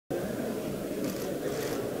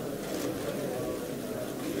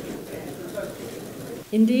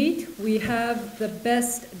Indeed, we have the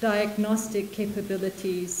best diagnostic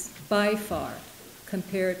capabilities by far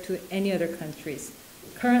compared to any other countries.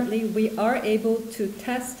 Currently, we are able to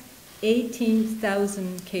test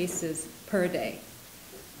 18,000 cases per day.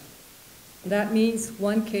 That means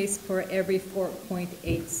one case for every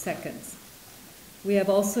 4.8 seconds. We have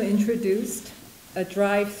also introduced a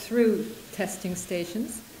drive-through testing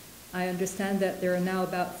stations. I understand that there are now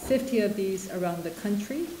about 50 of these around the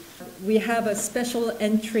country. We have a special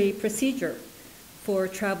entry procedure for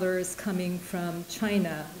travelers coming from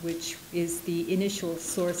China, which is the initial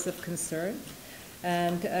source of concern.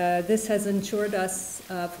 And this has ensured us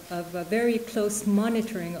of a very close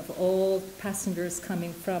monitoring of all passengers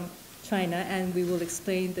coming from China, and we will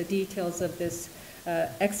explain the details of this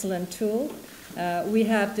excellent tool. We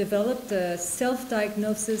have developed a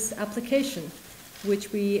self-diagnosis application,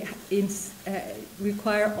 which we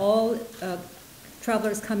require all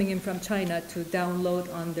travelers coming in from China to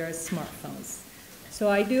download on their smartphones. So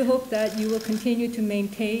I do hope that you will continue to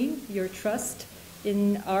maintain your trust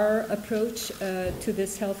in our approach to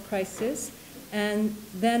this health crisis, and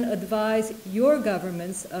then advise your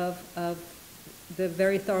governments of the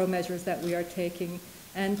very thorough measures that we are taking,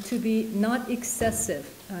 and to be not excessive.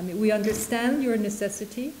 I mean, we understand your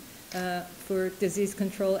necessity for disease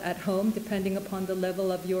control at home, depending upon the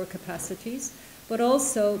level of your capacities, but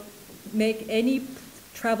also make any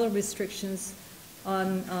travel restrictions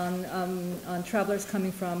on travelers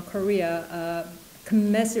coming from Korea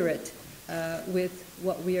commensurate with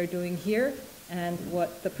what we are doing here and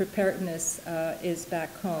what the preparedness is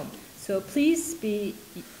back home. So please be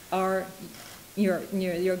your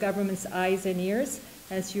government's eyes and ears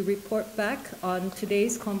as you report back on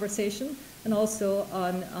today's conversation, and also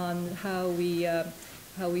on how we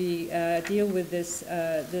deal with this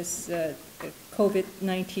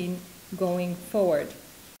COVID-19 going forward.